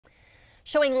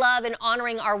Showing love and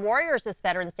honoring our warriors this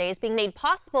Veterans Day is being made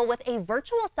possible with a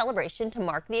virtual celebration to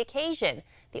mark the occasion.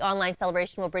 The online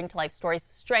celebration will bring to life stories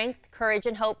of strength, courage,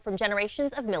 and hope from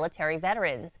generations of military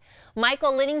veterans.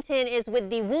 Michael Linnington is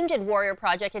with the Wounded Warrior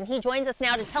Project, and he joins us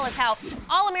now to tell us how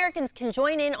all Americans can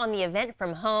join in on the event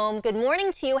from home. Good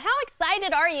morning to you. How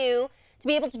excited are you to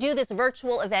be able to do this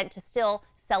virtual event to still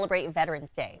celebrate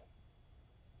Veterans Day?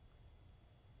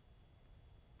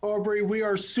 Aubrey, we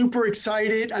are super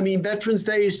excited. I mean, Veterans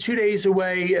Day is 2 days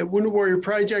away. At Wounded Warrior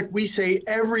Project, we say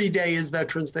every day is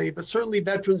Veterans Day, but certainly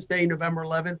Veterans Day, November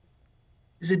 11th,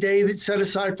 is a day that's set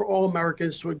aside for all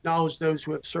Americans to acknowledge those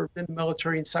who have served in the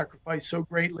military and sacrificed so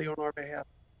greatly on our behalf.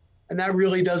 And that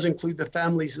really does include the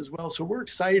families as well. So we're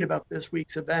excited about this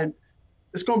week's event.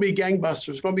 It's going to be gangbusters.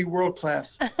 It's going to be world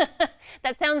class.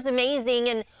 That sounds amazing.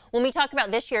 And when we talk about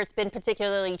this year, it's been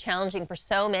particularly challenging for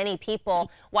so many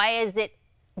people. Why is it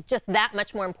just that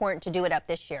much more important to do it up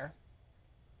this year?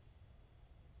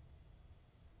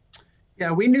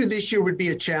 Yeah, we knew this year would be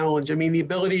a challenge. I mean, the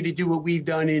ability to do what we've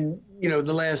done in, the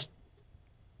last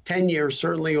 10 years,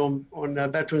 certainly on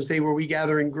Veterans Day, where we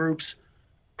gather in groups,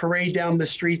 parade down the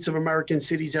streets of American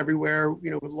cities everywhere,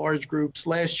 with large groups.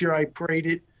 Last year, I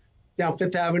paraded down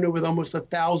Fifth Avenue with almost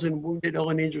 1,000 wounded, ill,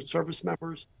 and injured service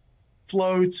members.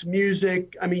 Floats,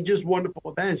 music, I mean, just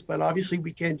wonderful events. But obviously,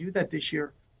 we can't do that this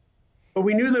year. But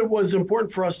we knew that it was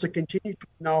important for us to continue to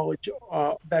acknowledge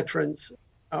veterans,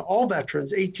 all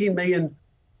veterans, 18 million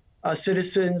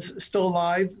citizens still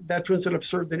alive, veterans that have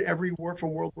served in every war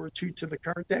from World War II to the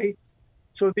current day.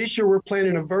 So this year we're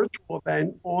planning a virtual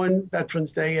event on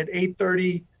Veterans Day at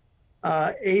 8:30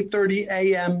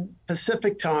 a.m.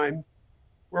 Pacific time,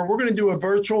 where we're going to do a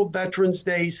virtual Veterans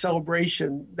Day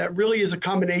celebration that really is a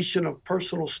combination of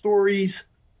personal stories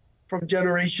from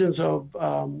generations of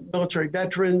military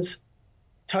veterans,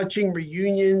 touching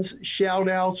reunions, shout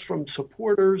outs from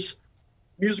supporters,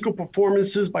 musical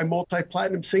performances by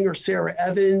multi-platinum singer Sarah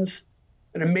Evans,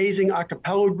 an amazing a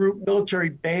cappella group, military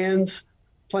bands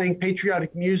playing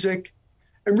patriotic music,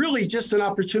 and really just an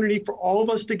opportunity for all of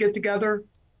us to get together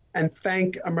and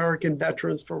thank American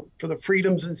veterans for the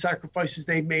freedoms and sacrifices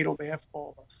they've made on behalf of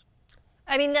all of us.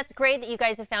 I mean, that's great that you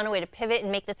guys have found a way to pivot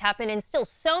and make this happen, and still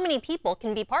so many people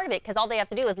can be part of it because all they have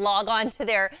to do is log on to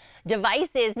their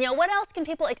devices. What else can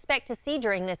people expect to see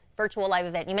during this virtual live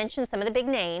event? You mentioned some of the big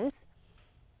names.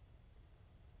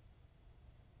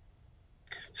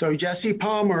 So Jesse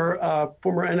Palmer,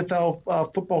 former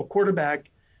NFL football quarterback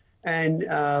and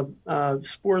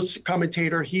sports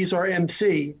commentator, he's our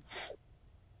MC.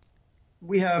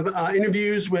 We have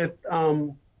interviews with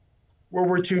World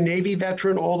War II Navy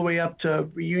veteran, all the way up to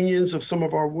reunions of some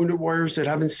of our wounded warriors that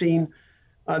haven't seen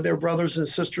their brothers and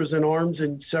sisters in arms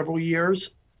in several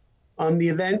years. The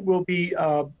event will be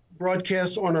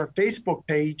broadcast on our Facebook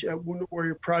page at Wounded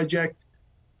Warrior Project,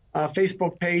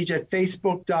 Facebook page at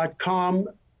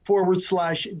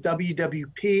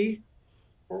facebook.com/WWP,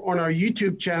 or on our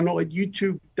YouTube channel at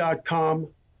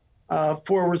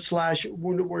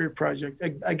youtube.com/Wounded Warrior Project.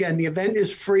 Again, the event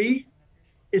is free.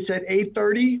 It's at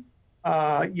 8:30.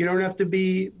 You don't have to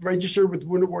be registered with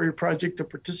Wounded Warrior Project to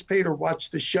participate or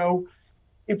watch the show.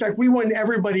 In fact, we want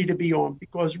everybody to be on,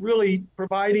 because really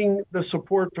providing the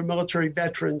support for military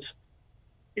veterans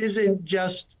isn't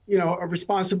just, a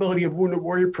responsibility of Wounded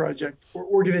Warrior Project or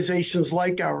organizations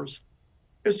like ours.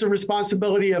 It's the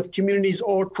responsibility of communities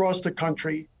all across the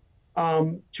country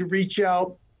to reach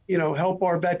out, help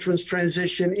our veterans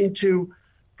transition into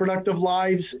productive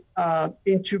lives,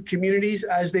 into communities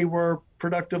as they were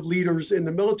productive leaders in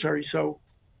the military. So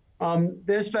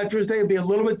this Veterans Day will be a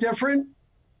little bit different,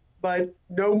 but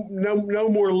no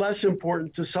more less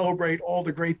important to celebrate all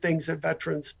the great things that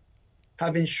veterans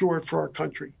have ensured for our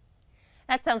country.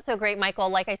 That sounds so great, Michael.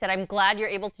 Like I said, I'm glad you're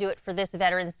able to do it for this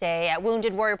Veterans Day at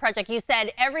Wounded Warrior Project. You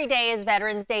said every day is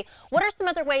Veterans Day. What are some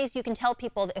other ways you can tell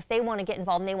people that if they want to get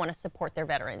involved and they want to support their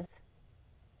veterans?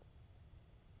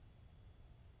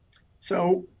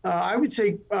 So I would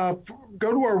say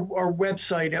go to our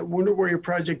website at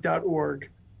woundedwarriorproject.org.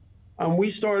 We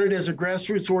started as a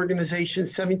grassroots organization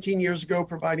 17 years ago,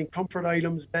 providing comfort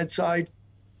items bedside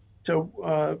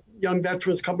to young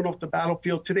veterans coming off the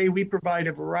battlefield. Today, we provide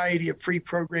a variety of free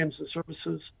programs and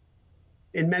services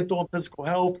in mental and physical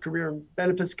health, career and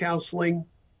benefits counseling.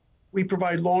 We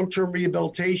provide long-term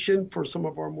rehabilitation for some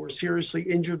of our more seriously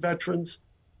injured veterans,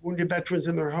 wounded veterans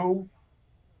in their home.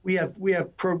 We have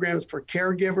programs for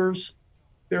caregivers.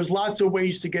 There's lots of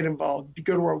ways to get involved. If you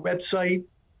go to our website,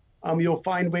 you'll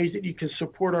find ways that you can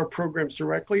support our programs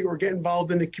directly or get involved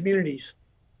in the communities.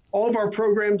 All of our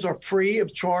programs are free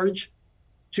of charge.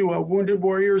 to wounded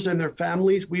warriors and their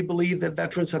families. We believe that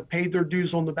veterans have paid their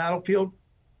dues on the battlefield,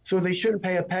 so they shouldn't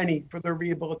pay a penny for their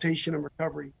rehabilitation and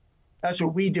recovery. That's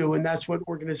what we do, and that's what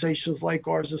organizations like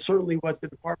ours, and certainly what the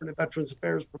Department of Veterans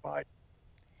Affairs provide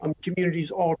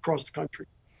communities all across the country.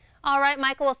 All right,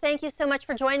 Michael, well, thank you so much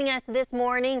for joining us this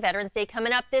morning. Veterans Day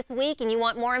coming up this week, and you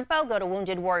want more info, go to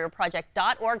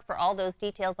woundedwarriorproject.org for all those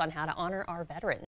details on how to honor our veterans.